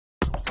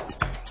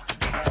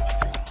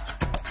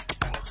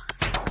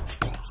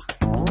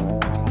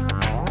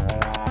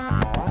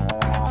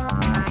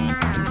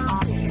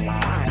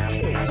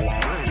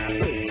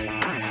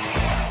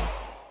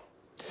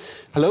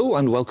Hello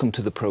and welcome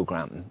to the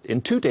programme. In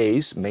 2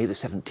 days, May the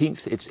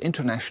 17th, it's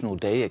International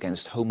Day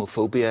Against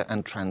Homophobia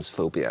and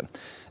Transphobia,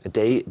 a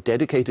day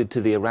dedicated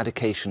to the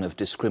eradication of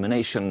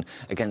discrimination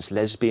against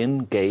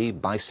lesbian, gay,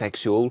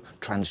 bisexual,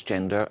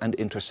 transgender and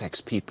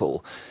intersex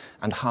people,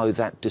 and how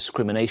that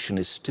discrimination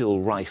is still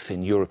rife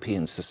in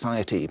European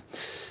society.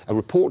 A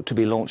report to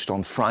be launched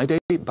on Friday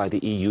by the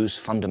EU's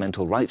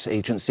Fundamental Rights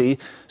Agency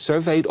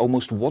surveyed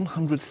almost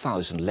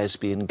 100,000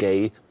 lesbian,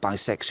 gay,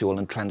 bisexual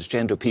and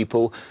transgender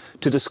people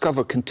to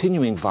discover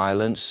continuing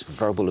violence,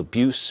 verbal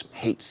abuse,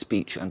 hate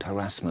speech and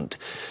harassment.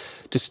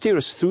 To steer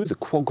us through the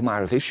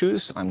quagmire of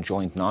issues, I'm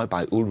joined now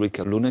by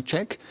Ulrike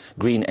Lunacek,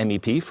 Green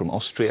MEP from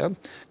Austria,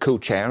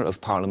 co-chair of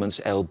Parliament's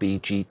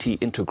LBGT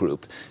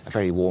Intergroup. A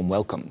very warm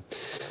welcome.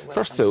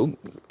 First though,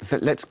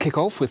 let's kick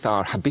off with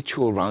our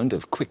habitual round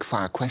of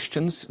quick-fire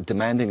questions,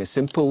 demanding a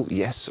simple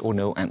yes or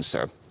no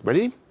answer.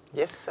 Ready?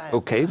 Yes, I am.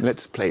 Okay,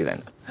 let's play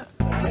then.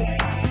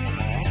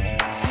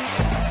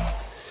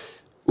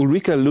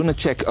 Ulrike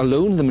Lunacek,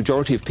 alone the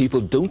majority of people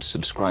don't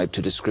subscribe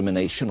to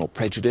discrimination or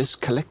prejudice.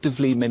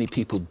 Collectively, many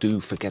people do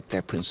forget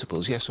their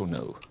principles. Yes or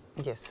no?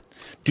 Yes.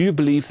 Do you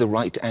believe the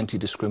right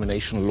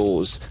anti-discrimination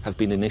laws have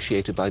been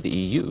initiated by the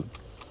EU?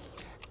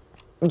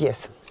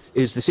 Yes.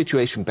 Is the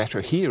situation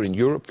better here in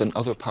Europe than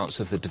other parts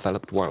of the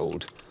developed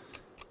world?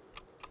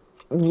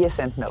 Yes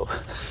and no.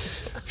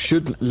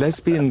 Should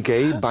lesbian,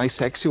 gay,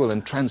 bisexual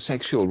and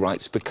transsexual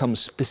rights become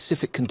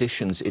specific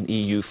conditions in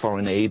EU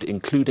foreign aid,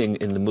 including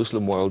in the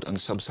Muslim world and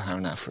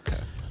sub-Saharan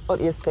Africa? Well,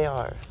 yes, they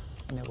are,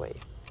 in a way.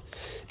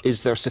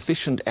 Is there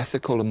sufficient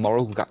ethical and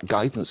moral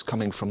guidance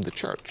coming from the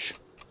Church?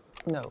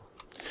 No.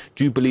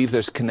 Do you believe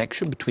there's a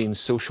connection between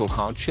social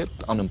hardship,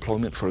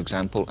 unemployment, for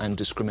example, and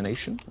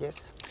discrimination?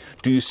 Yes.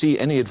 Do you see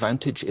any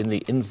advantage in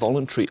the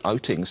involuntary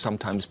outing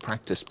sometimes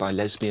practiced by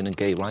lesbian and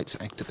gay rights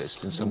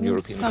activists in some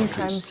European countries?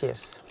 Sometimes,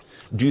 yes.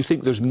 Do you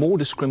think there's more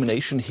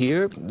discrimination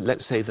here,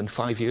 let's say, than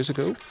 5 years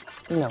ago?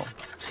 No.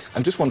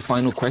 And just one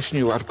final question.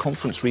 You were at a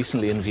conference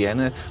recently in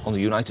Vienna on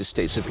the United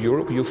States of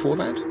Europe. Are you for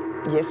that?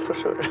 Yes, for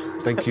sure.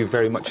 Thank you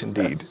very much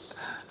indeed.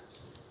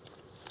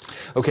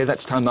 Okay,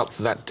 that's time up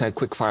for that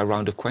quick-fire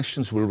round of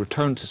questions. We'll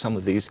return to some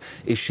of these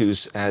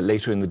issues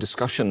later in the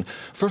discussion.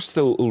 First,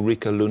 though,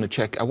 Ulrike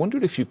Lunacek, I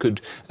wondered if you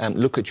could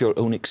look at your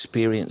own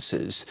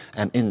experiences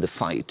in the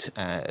fight,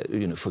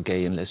 for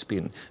gay and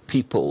lesbian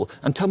people,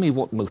 and tell me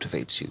what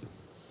motivates you.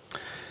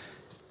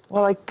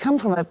 Well, I come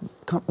from a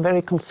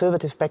very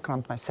conservative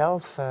background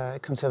myself, a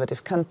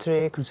conservative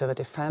country,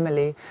 conservative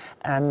family,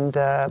 and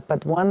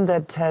but one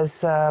that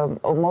has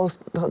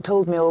almost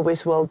told me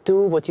always, well,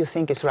 do what you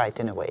think is right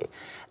in a way.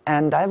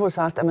 And I was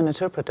asked, I'm an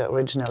interpreter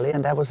originally,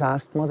 and I was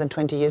asked more than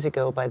 20 years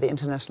ago by the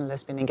International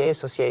Lesbian and Gay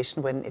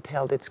Association when it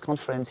held its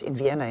conference in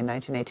Vienna in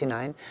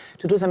 1989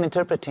 to do some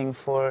interpreting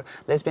for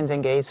lesbians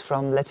and gays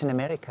from Latin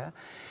America.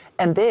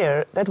 And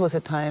that was a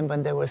time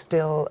when there were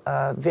still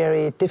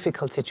very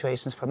difficult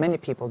situations for many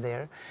people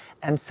there.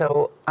 And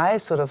so I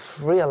sort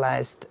of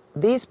realized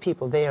these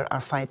people there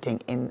are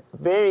fighting in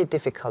very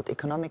difficult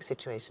economic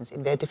situations,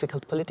 in very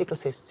difficult political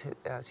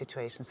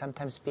situations,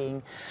 sometimes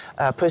being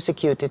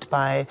persecuted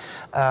by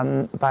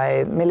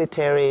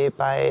military,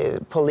 by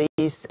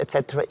police,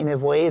 etc., in a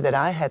way that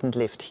I hadn't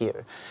lived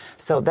here.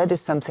 So that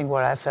is something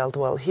where I felt,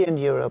 well, here in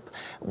Europe,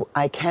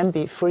 I can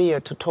be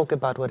freer to talk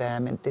about what I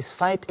am, and this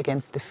fight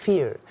against the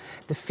fear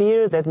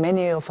that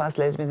many of us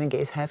lesbians and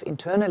gays have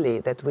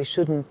internally, that we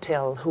shouldn't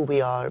tell who we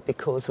are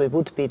because we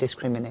would be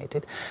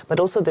discriminated, but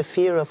also the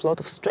fear of a lot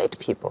of straight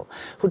people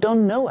who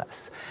don't know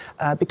us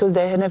because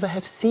they never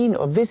have seen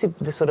or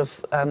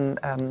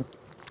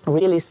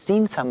really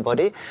seen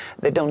somebody,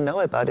 they don't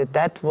know about it.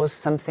 That was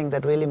something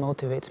that really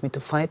motivates me to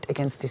fight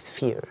against this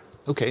fear.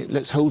 Okay,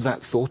 let's hold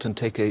that thought and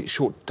take a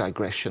short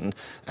digression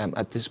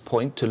at this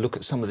point to look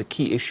at some of the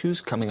key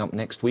issues coming up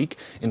next week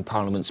in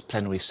Parliament's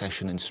plenary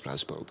session in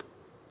Strasbourg.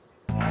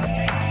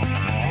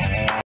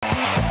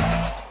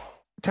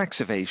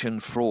 Tax evasion,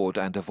 fraud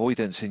and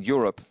avoidance in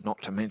Europe,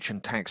 not to mention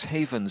tax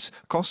havens,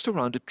 cost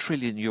around €1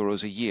 trillion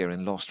a year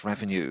in lost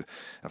revenue.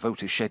 A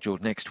vote is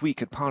scheduled next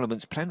week at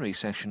Parliament's plenary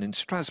session in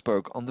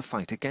Strasbourg on the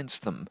fight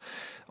against them.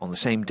 On the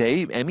same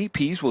day,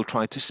 MEPs will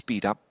try to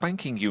speed up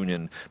banking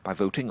union by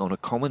voting on a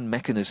common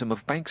mechanism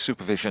of bank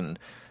supervision.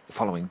 The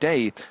following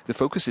day, the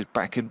focus is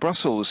back in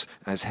Brussels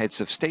as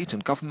heads of state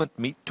and government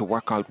meet to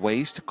work out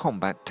ways to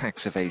combat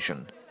tax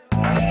evasion.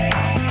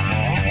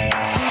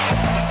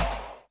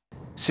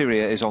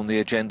 Syria is on the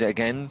agenda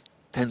again.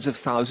 Tens of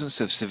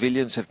thousands of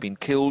civilians have been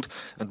killed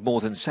and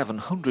more than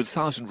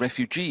 700,000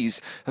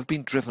 refugees have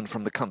been driven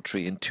from the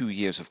country in 2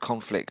 years of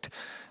conflict.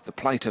 The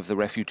plight of the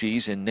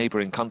refugees in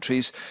neighbouring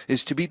countries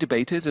is to be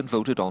debated and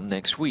voted on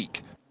next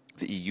week.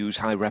 The EU's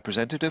High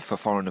Representative for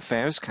Foreign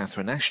Affairs,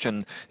 Catherine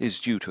Ashton, is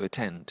due to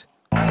attend.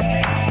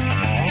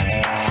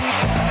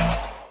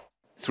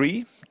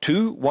 3,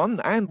 2, 1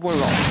 and we're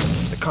off.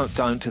 The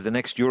countdown to the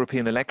next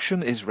European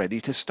election is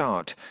ready to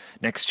start.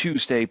 Next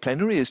Tuesday,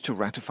 plenary is to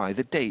ratify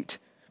the date.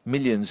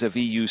 Millions of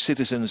EU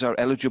citizens are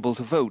eligible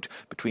to vote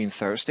between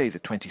Thursday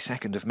the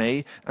 22nd of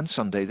May and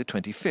Sunday the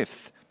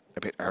 25th. A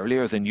bit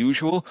earlier than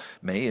usual,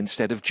 May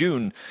instead of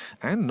June,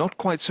 and not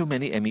quite so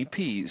many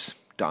MEPs,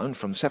 down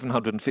from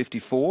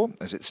 754,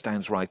 as it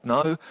stands right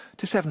now,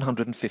 to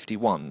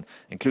 751,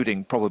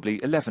 including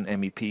probably 11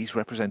 MEPs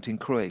representing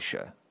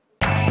Croatia.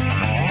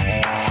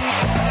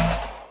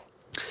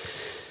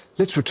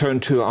 Let's return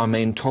to our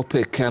main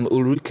topic.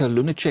 Ulrike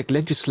Lunacek,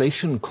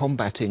 legislation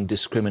combating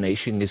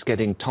discrimination is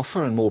getting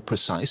tougher and more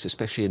precise,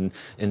 especially in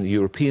the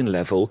European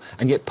level,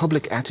 and yet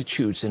public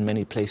attitudes in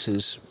many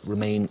places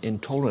remain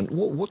intolerant.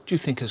 What do you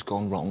think has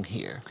gone wrong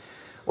here?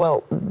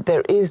 Well,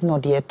 there is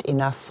not yet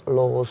enough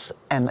laws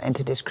and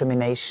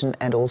anti-discrimination,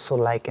 and also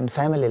like in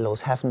family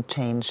laws haven't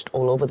changed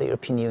all over the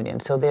European Union.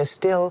 So there's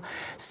still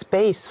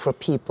space for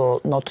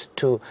people not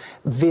to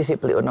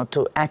visibly or not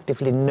to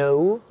actively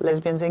know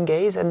lesbians and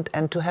gays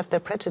and to have their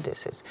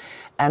prejudices.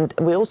 And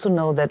we also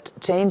know that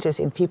changes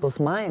in people's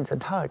minds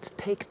and hearts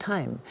take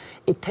time.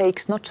 It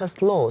takes not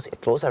just laws.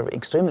 Laws are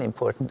extremely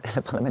important. As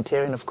a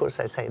parliamentarian, of course,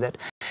 I say that.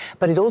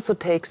 But it also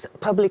takes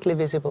publicly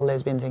visible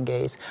lesbians and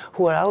gays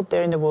who are out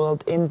there in the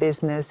world, in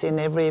business, in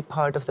every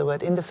part of the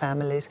world, in the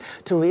families,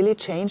 to really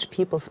change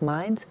people's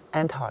minds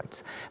and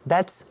hearts.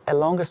 That's a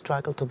longer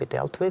struggle to be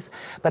dealt with.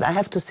 But I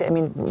have to say, I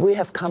mean, we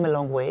have come a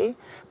long way,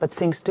 but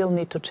things still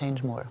need to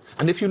change more.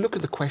 And if you look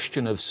at the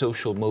question of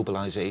social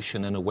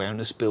mobilization and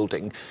awareness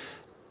building,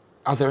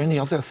 are there any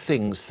other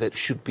things that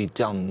should be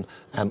done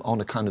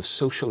on a kind of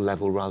social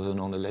level rather than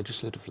on a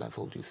legislative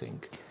level, do you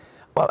think?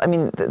 Well, I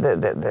mean,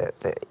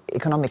 the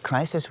economic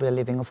crisis we're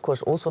living, of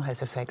course, also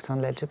has effects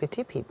on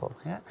LGBT people.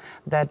 Yeah?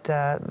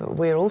 That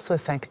we're also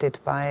affected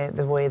by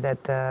the way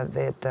that,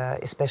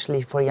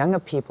 especially for younger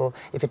people,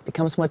 if it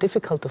becomes more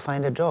difficult to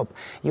find a job,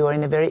 you are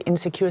in a very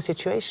insecure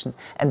situation.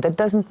 And that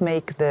doesn't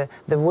make the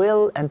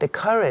will and the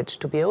courage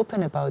to be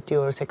open about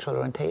your sexual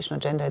orientation or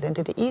gender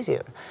identity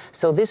easier.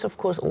 So this, of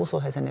course, also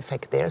has an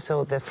effect there.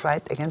 So the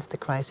fight against the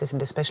crisis,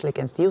 and especially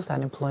against youth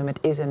unemployment,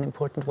 is an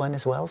important one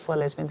as well for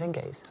lesbians and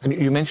gays. And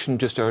you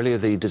mentioned just earlier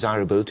the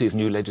desirability of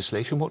new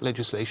legislation. What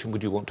legislation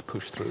would you want to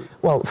push through?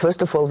 Well,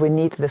 first of all, we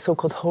need the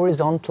so-called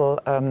horizontal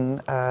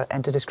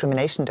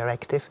anti-discrimination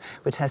directive,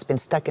 which has been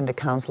stuck in the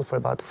Council for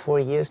about 4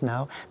 years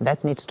now.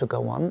 That needs to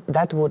go on.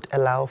 That would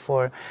allow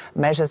for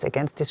measures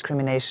against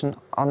discrimination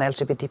on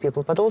LGBT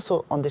people, but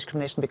also on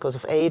discrimination because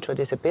of age or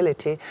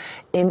disability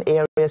in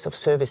areas of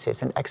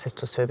services and access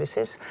to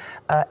services.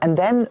 And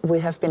then we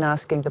have been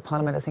asking the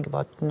Parliament, I think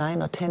about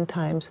 9 or 10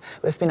 times,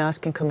 we've been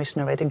asking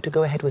Commissioner Reding to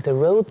go ahead with a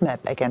roadmap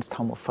against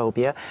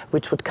homophobia,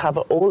 which would cover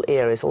all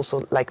areas,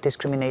 also like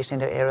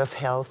discrimination in the area of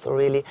health, or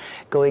really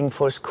going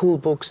for school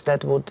books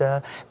that would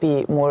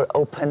be more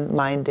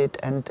open-minded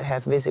and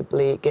have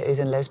visibly gays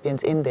and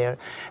lesbians in there.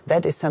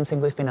 That is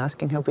something we've been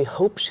asking her. We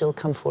hope she'll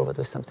come forward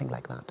with something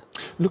like that.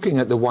 Looking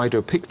at the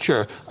wider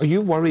picture, are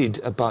you worried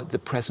about the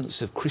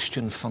presence of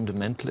Christian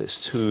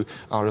fundamentalists who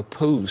are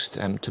opposed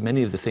to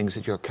many of the things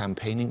that you're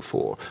campaigning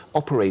for,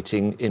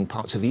 operating in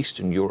parts of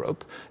Eastern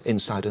Europe,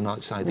 inside and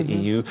outside the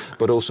EU,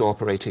 but also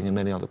operating in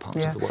many other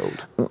parts of the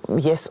world?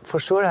 Yes, for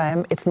sure I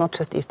am. It's not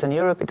just Eastern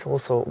Europe, it's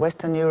also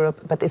Western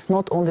Europe, but it's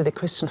not only the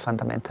Christian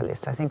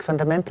fundamentalists. I think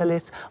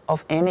fundamentalists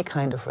of any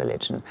kind of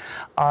religion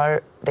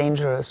are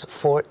dangerous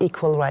for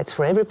equal rights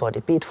for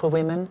everybody, be it for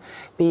women,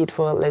 be it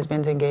for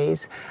lesbians and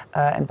gays,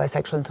 and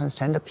bisexual and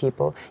transgender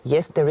people.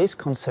 Yes, there is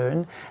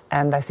concern,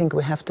 and I think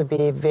we have to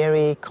be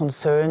very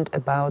concerned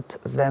about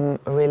them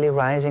really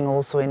rising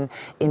also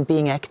in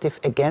being active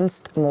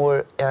against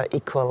more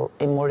equal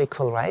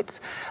rights.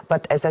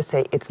 But as I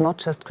say, it's not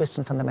just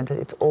Christian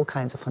fundamentalists, it's all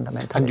kinds of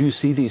fundamentalists. And do you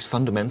see these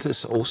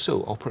fundamentalists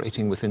also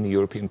operating within the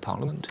European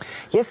Parliament?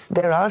 Yes,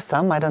 there are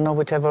some, I don't know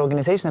whichever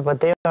organization,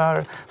 but there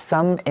are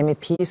some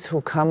MEPs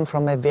who come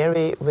from a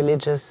very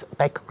religious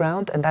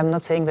background, and I'm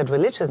not saying that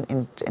religion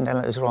in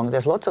general is wrong.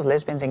 There's lots of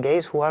lesbians and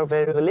gays who are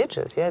very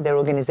religious. Yeah, their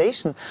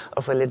organization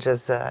of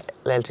religious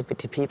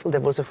LGBT people.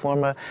 There was a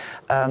former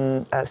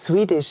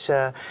Swedish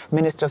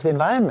Minister of the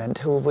Environment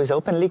who was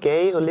openly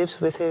gay, who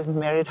lives with his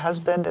married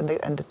husband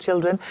and the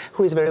children,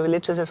 who is very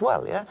religious as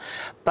well. Yeah,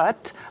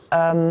 but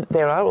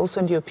there are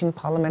also in the European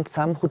Parliament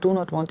some who do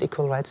not want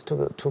equal rights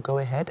to go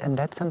ahead, and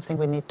that's something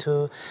we need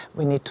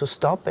to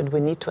stop, and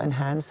we need to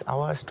enhance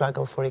our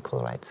struggle for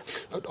equal rights.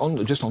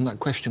 Just on that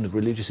question of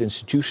religious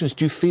institutions,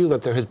 do you feel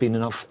that there has been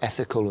enough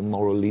ethical and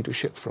moral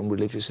leadership from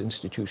religious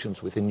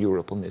institutions within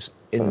Europe on this,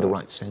 in the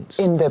right sense?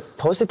 In the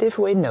positive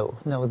way, no.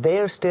 No,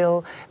 they're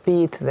still,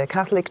 be it the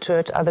Catholic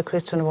Church, other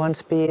Christian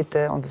ones, be it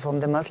from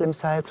the Muslim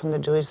side, from the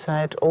Jewish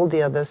side, all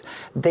the others,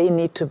 they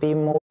need to be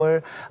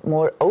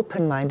more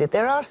open-minded.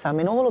 There are some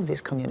in all of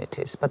these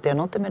communities, but they're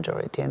not the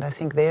majority, and I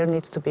think there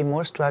needs to be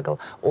more struggle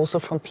also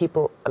from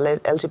people,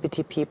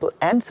 LGBT people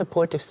and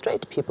supportive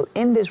straight people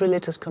in these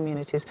religious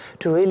communities,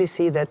 to really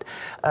see that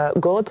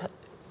God,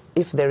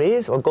 if there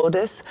is, or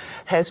goddess,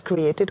 has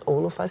created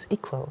all of us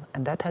equal,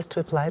 and that has to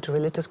apply to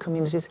religious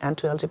communities and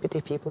to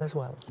LGBT people as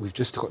well. We've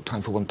just got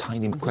time for one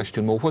tiny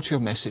question more. What's your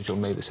message on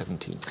May the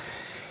 17th?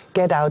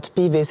 Get out,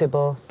 be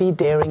visible, be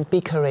daring,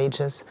 be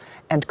courageous,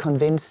 and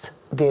convince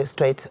the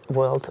straight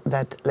world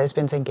that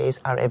lesbians and gays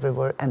are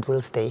everywhere and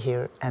will stay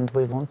here, and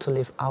we want to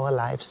live our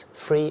lives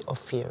free of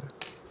fear.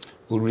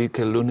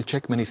 Ulrike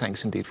Lunacek, many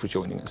thanks indeed for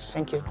joining us.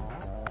 Thank you.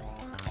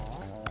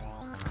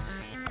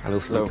 Hello,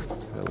 Philippe.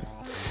 Hello.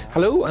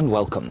 Hello and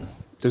welcome.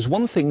 There's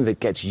one thing that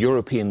gets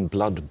European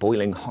blood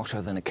boiling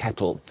hotter than a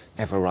kettle: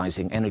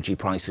 ever-rising energy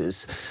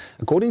prices.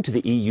 According to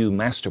the EU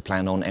Master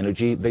Plan on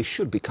Energy, they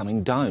should be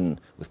coming down,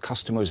 with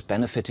customers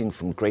benefiting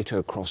from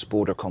greater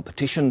cross-border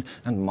competition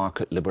and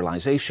market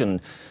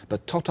liberalisation.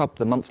 But tot up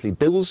the monthly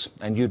bills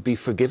and you'd be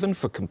forgiven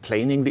for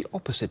complaining the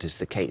opposite is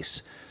the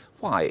case.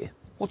 Why?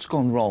 What's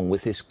gone wrong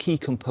with this key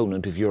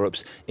component of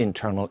Europe's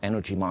internal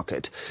energy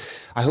market?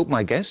 I hope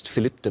my guest,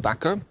 Philippe De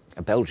Backer,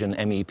 a Belgian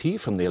MEP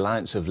from the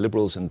Alliance of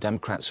Liberals and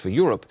Democrats for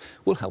Europe,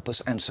 will help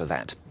us answer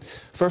that.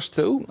 First,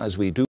 though, as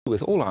we do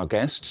with all our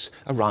guests,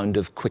 a round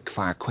of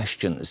quick-fire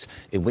questions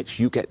in which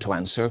you get to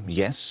answer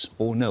yes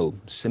or no.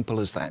 Simple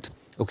as that.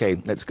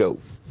 OK, let's go.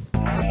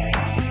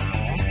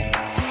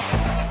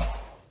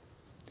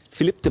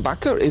 Philippe De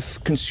Backer,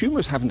 if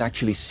consumers haven't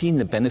actually seen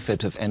the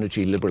benefit of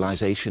energy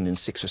liberalisation in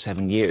 6 or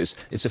 7 years,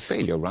 it's a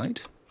failure,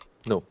 right?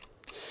 No.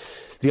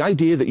 The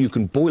idea that you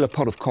can boil a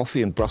pot of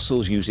coffee in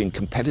Brussels using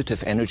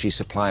competitive energy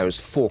suppliers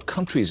 4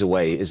 countries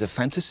away is a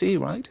fantasy,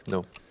 right?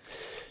 No.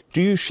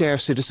 Do you share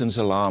citizens'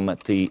 alarm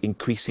at the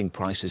increasing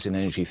prices in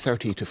energy,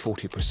 30 to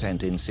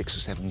 40% in 6 or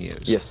 7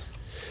 years? Yes.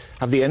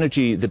 Have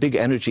the big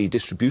energy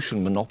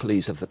distribution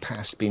monopolies of the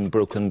past been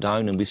broken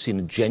down and we've seen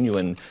a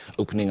genuine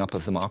opening up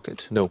of the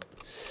market? No.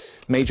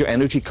 Major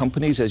energy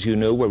companies, as you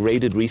know, were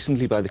raided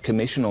recently by the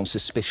Commission on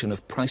suspicion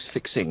of price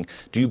fixing.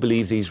 Do you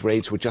believe these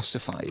raids were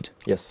justified?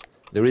 Yes.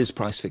 There is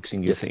price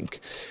fixing, you Yes. think.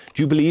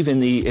 Do you believe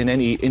in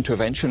any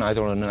intervention,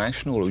 either on a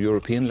national or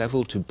European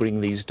level, to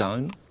bring these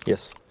down?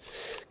 Yes.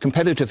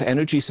 Competitive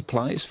energy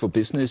supplies for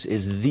business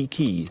is the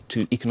key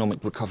to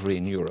economic recovery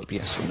in Europe,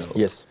 yes or no?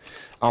 Yes.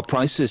 Are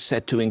prices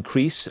set to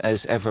increase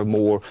as ever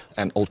more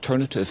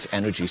alternative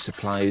energy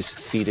supplies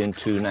feed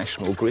into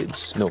national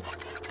grids? No.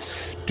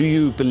 Do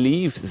you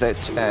believe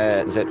that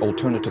that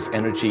alternative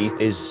energy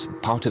is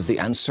part of the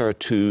answer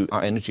to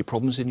our energy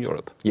problems in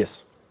Europe?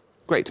 Yes.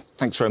 Great,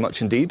 thanks very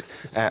much indeed.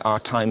 Our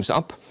time's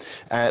up.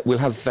 We'll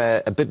have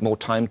a bit more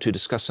time to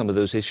discuss some of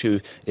those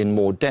issues in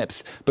more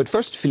depth. But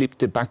first, Philippe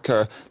De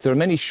Backer, there are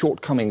many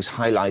shortcomings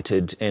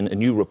highlighted in a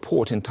new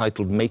report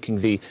entitled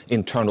Making the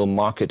Internal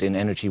Market in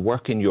Energy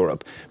Work in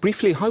Europe.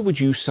 Briefly, how would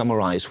you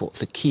summarise what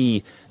the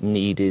key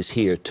need is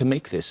here to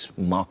make this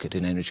market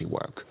in energy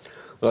work?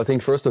 Well, I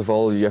think first of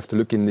all you have to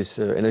look in this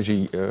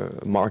energy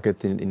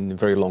market in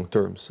very long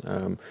terms.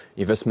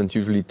 Investments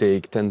usually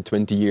take 10,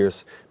 20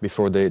 years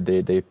before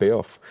they pay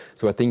off.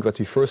 So I think what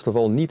we first of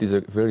all need is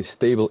a very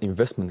stable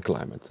investment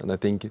climate. And I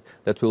think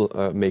that will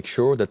make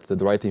sure that the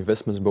right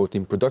investments both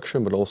in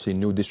production but also in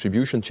new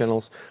distribution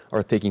channels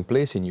are taking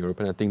place in Europe.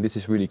 And I think this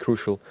is really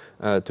crucial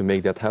to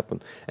make that happen.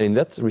 And in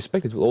that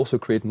respect it will also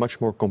create much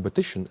more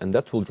competition, and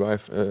that will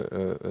drive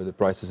the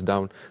prices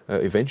down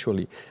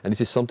eventually. And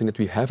this is something that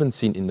we haven't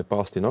seen in the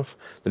past enough.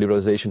 The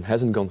liberalisation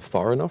hasn't gone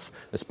far enough,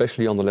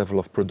 especially on the level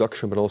of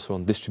production but also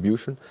on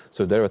distribution.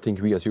 So there I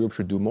think we as Europe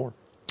should do more.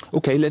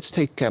 OK, let's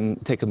take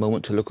a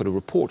moment to look at a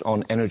report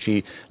on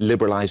energy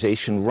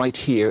liberalisation right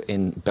here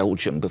in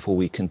Belgium before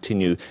we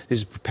continue. This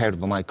is prepared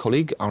by my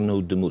colleague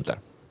Arnaud de Mulder.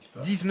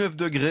 19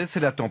 degrés,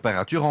 c'est la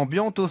température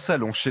ambiante au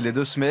salon chez les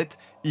De Smet,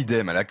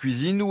 idem à la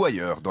cuisine ou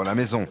ailleurs dans la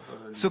maison.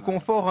 Ce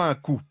confort a un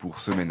coût pour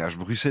ce ménage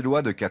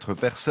bruxellois de 4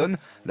 personnes.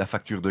 La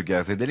facture de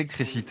gaz et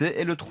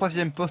d'électricité est le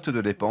 3e poste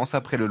de dépense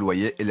après le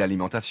loyer et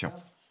l'alimentation.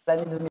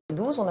 L'année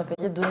 2012, on a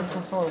payé 2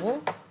 500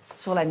 €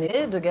 sur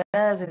l'année de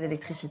gaz et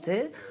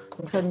d'électricité.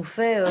 Donc ça nous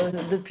fait,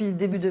 depuis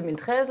début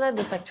 2013, là,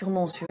 des factures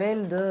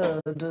mensuelles de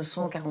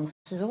 246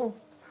 €. Donc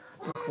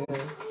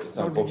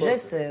dans le budget,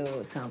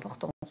 c'est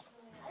important.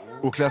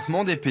 Au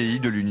classement des pays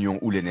de l'Union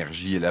où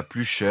l'énergie est la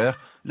plus chère,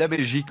 la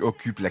Belgique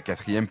occupe la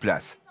 4e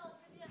place.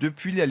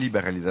 Depuis la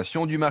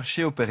libéralisation du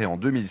marché opérée en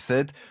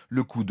 2007,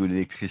 le coût de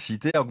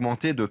l'électricité a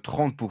augmenté de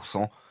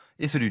 30%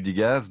 et celui du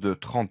gaz de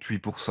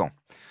 38%.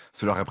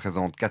 Cela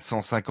représente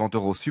 450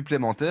 €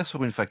 supplémentaires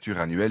sur une facture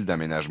annuelle d'un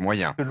ménage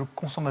moyen. Le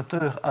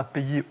consommateur a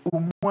payé au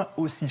moins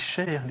aussi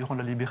cher durant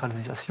la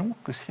libéralisation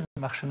que si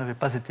le marché n'avait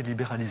pas été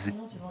libéralisé.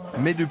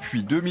 Mais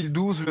depuis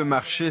 2012, le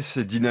marché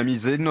s'est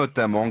dynamisé,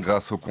 notamment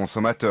grâce aux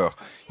consommateurs.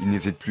 Ils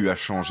n'hésitent plus à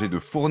changer de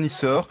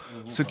fournisseur,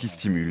 ce qui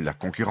stimule la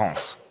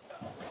concurrence.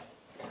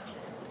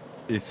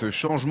 Et ce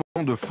changement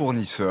de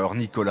fournisseur,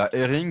 Nicolas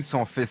Herring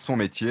s'en fait son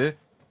métier,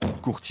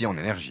 courtier en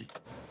énergie.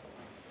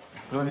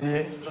 Bonjour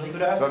Didier. Bonjour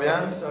Nicolas. Ça va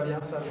bien? Ça va bien,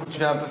 ça va bien. Je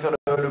viens un peu faire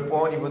le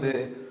point au niveau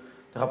des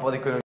rapports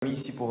d'économie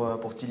ici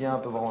pour Tilien, un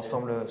peu voir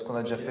ensemble ce qu'on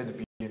a déjà fait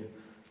depuis le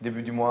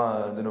début du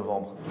mois de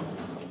novembre.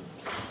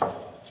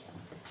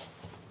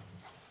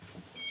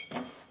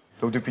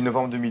 Donc depuis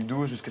novembre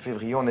 2012 jusqu'à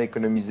février, on a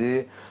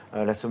économisé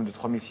la somme de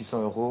 3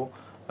 600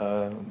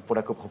 € pour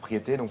la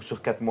copropriété, donc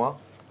sur 4 mois.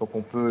 Donc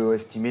on peut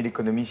estimer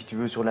l'économie, si tu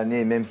veux, sur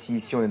l'année, même si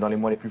ici on est dans les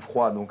mois les plus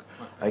froids, donc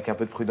avec un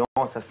peu de prudence,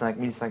 à 5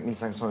 000, 5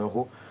 500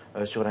 €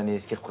 sur l'année,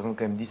 ce qui représente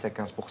quand même 10 à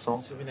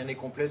 15%. Sur une année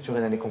complète. Sur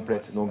une année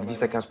complète, donc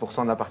 10 à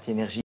 15% de la partie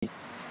énergie.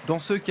 Dans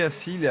ce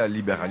cas-ci, la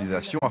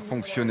libéralisation a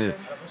fonctionné.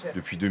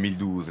 Depuis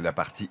 2012, la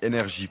partie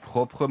énergie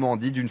proprement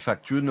dit d'une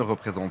facture ne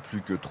représente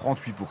plus que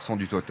 38%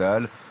 du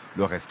total.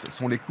 Le reste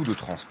sont les coûts de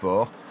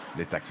transport,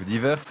 les taxes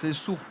diverses et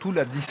surtout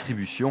la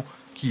distribution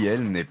qui,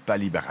 elle, n'est pas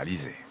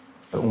libéralisée.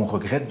 On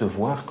regrette de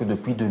voir que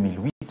depuis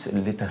 2008,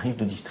 les tarifs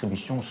de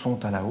distribution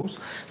sont à la hausse.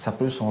 Ça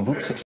peut sans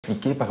doute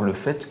s'expliquer par le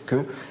fait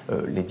que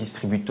les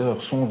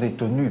distributeurs sont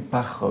détenus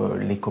par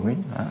les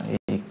communes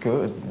et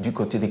que du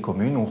côté des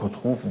communes, on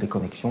retrouve des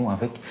connexions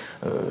avec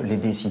les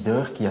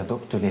décideurs qui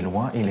adoptent les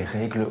lois et les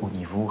règles au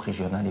niveau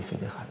régional et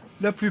fédéral.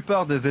 La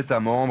plupart des États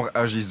membres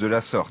agissent de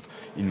la sorte.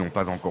 Ils n'ont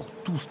pas encore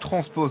tous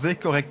transposé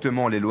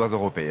correctement les lois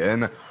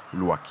européennes,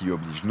 lois qui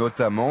obligent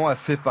notamment à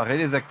séparer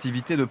les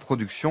activités de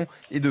production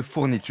et de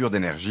fourniture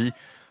d'énergie,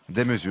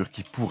 des mesures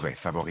qui pourraient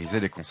favoriser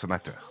les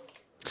consommateurs.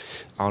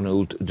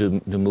 Arnold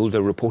de Mulder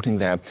reporting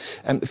there.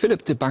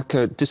 Philippe De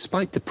Backer,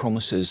 despite the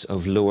promises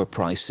of lower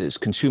prices,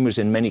 consumers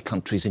in many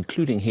countries,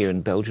 including here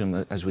in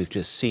Belgium, as we've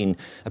just seen,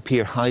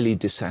 appear highly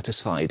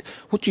dissatisfied.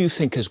 What do you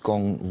think has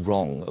gone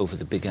wrong over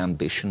the big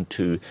ambition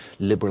to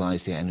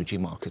liberalise the energy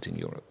market in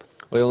Europe?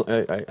 Well,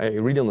 I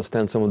really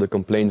understand some of the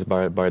complaints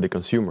by the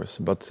consumers,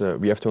 but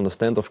we have to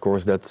understand, of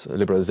course, that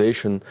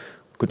liberalisation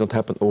could not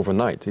happen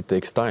overnight. It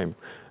takes time.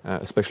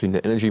 Especially in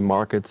the energy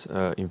market,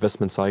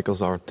 investment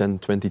cycles are 10,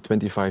 20,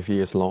 25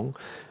 years long.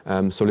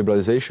 So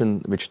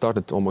liberalisation, which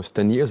started almost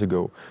 10 years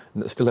ago,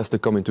 still has to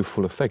come into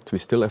full effect. We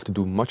still have to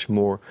do much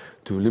more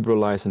to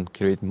liberalise and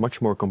create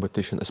much more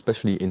competition,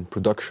 especially in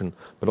production,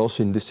 but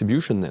also in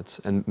distribution nets.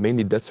 And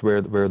mainly that's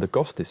where the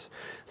cost is.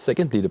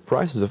 Secondly, the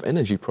prices of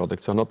energy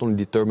products are not only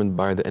determined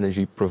by the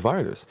energy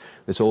providers.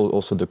 There's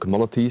also the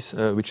commodities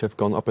which have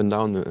gone up and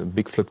down, a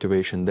big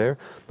fluctuation there,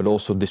 but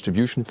also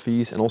distribution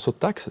fees and also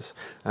taxes.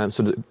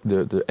 So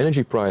the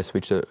energy price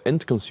which the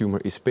end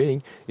consumer is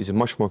paying is a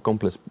much more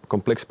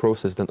complex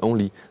process than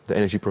only the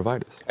energy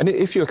providers. And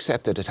if you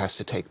accept that it has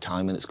to take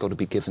time and it's got to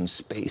be given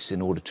space in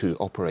order to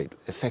operate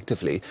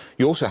effectively,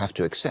 you also have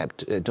to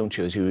accept, don't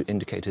you, as you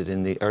indicated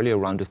in the earlier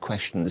round of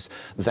questions,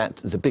 that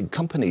the big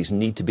companies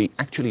need to be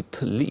actually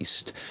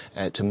policed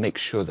to make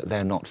sure that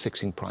they're not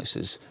fixing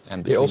prices.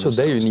 Yeah, also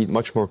there you need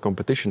much more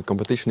competition.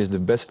 Competition is the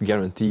best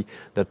guarantee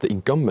that the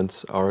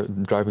incumbents are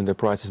driving their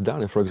prices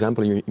down. And for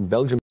example, in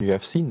Belgium, you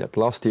have seen that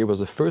last year was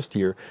the first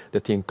year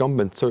that the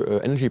incumbent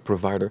energy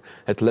provider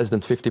had less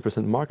than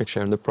 50% market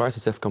share, and the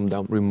prices have come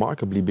down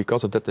remarkably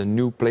because of that. The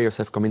new players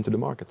have come into the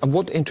market. And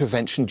what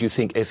intervention do you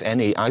think, if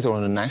any, either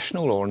on a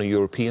national or on a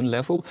European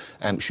level,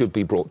 should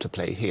be brought to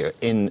play here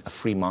in a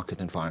free market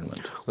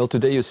environment? Well,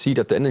 today you see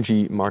that the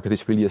energy market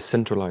is really a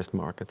centralized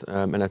market,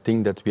 and I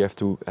think that we have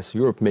to, as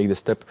Europe, make the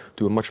step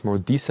to a much more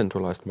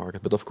decentralized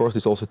market. But of course,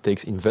 this also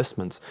takes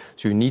investments.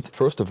 So you need,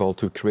 first of all,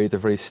 to create a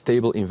very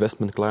stable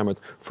investment climate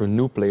for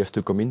new players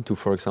to come into,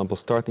 for example,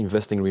 start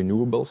investing in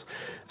renewables.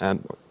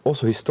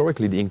 Also,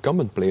 historically, the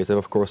incumbent players have,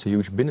 of course, a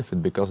huge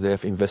benefit because they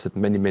have invested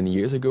many, many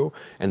years ago,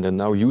 and they're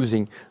now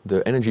using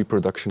the energy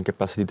production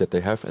capacity that they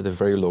have at a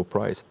very low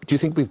price. Do you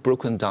think we've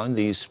broken down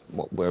these,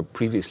 what were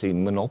previously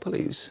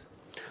monopolies?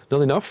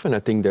 Not enough, and I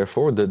think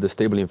therefore the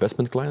stable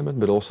investment climate,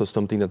 but also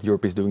something that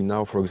Europe is doing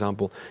now, for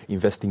example,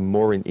 investing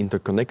more in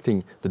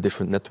interconnecting the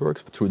different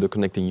networks through the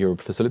Connecting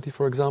Europe facility,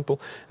 for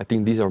example. I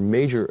think these are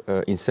major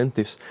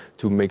incentives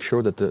to make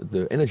sure that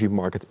the energy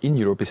market in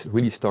Europe is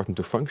really starting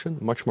to function.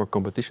 Much more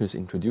competition is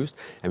introduced,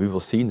 and we will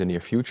see in the near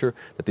future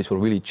that this will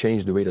really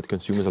change the way that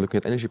consumers are looking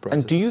at energy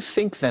prices. And do you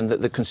think then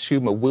that the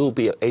consumer will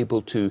be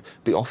able to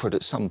be offered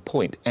at some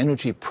point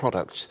energy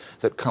products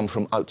that come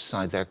from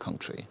outside their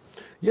country?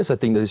 Yes, I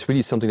think that is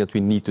really something that we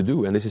need to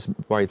do, and this is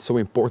why it's so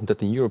important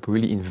that in Europe we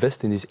really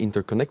invest in this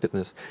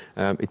interconnectedness.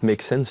 It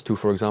makes sense to,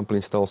 for example,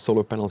 install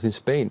solar panels in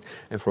Spain,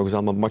 and for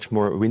example, much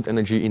more wind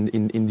energy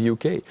in the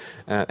UK.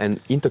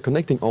 And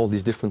interconnecting all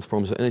these different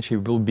forms of energy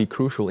will be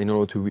crucial in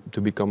order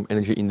to become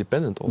energy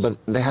independent also. But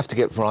they have to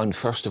get around,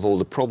 first of all,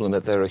 the problem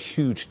that there are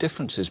huge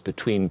differences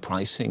between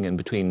pricing and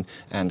between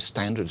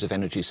standards of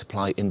energy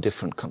supply in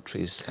different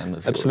countries.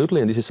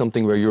 Absolutely, and this is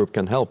something where Europe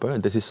can help.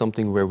 This is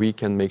something where we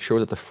can make sure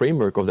that the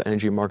framework of the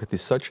energy market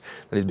is such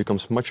that it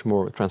becomes much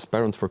more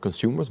transparent for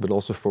consumers, but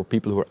also for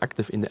people who are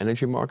active in the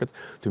energy market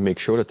to make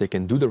sure that they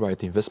can do the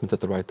right investments at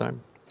the right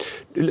time.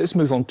 Let's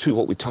move on to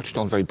what we touched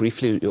on very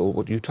briefly, or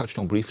what you touched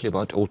on briefly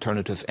about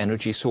alternative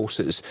energy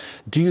sources.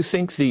 Do you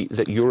think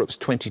that Europe's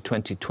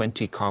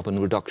 2020 carbon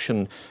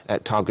reduction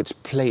targets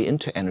play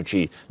into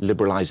energy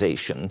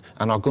liberalisation,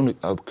 and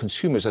are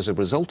consumers as a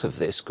result of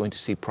this going to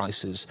see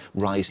prices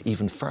rise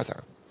even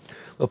further?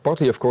 Well,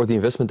 partly, of course, the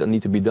investment that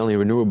need to be done in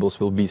renewables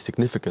will be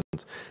significant.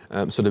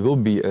 So there will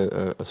be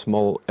a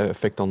small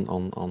effect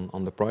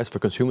on the price for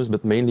consumers,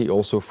 but mainly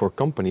also for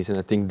companies. And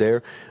I think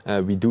there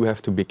we do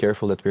have to be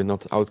careful that we're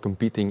not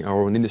out-competing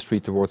our own industry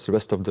towards the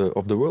rest of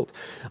the world.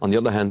 On the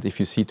other hand, if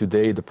you see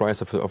today, the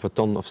price of a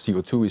ton of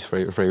CO2 is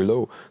very, very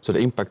low. So the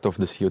impact of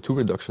the CO2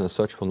 reduction as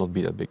such will not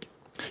be that big.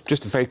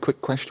 Just a very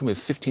quick question with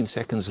 15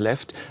 seconds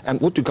left.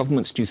 What do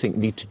governments, do you think,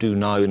 need to do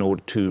now in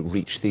order to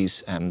reach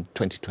these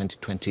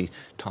 2020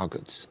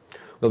 targets?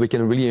 Well, we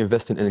can really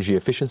invest in energy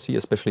efficiency,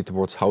 especially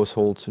towards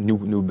households,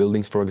 new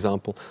buildings, for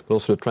example. But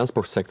also the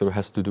transport sector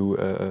has to do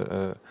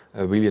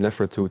really an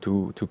effort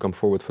to come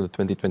forward for the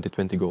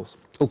 2020 goals.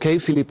 OK,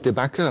 Philippe De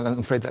Backer, I'm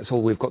afraid that's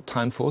all we've got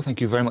time for. Thank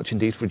you very much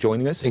indeed for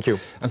joining us. Thank you.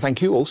 And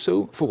thank you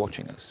also for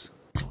watching us.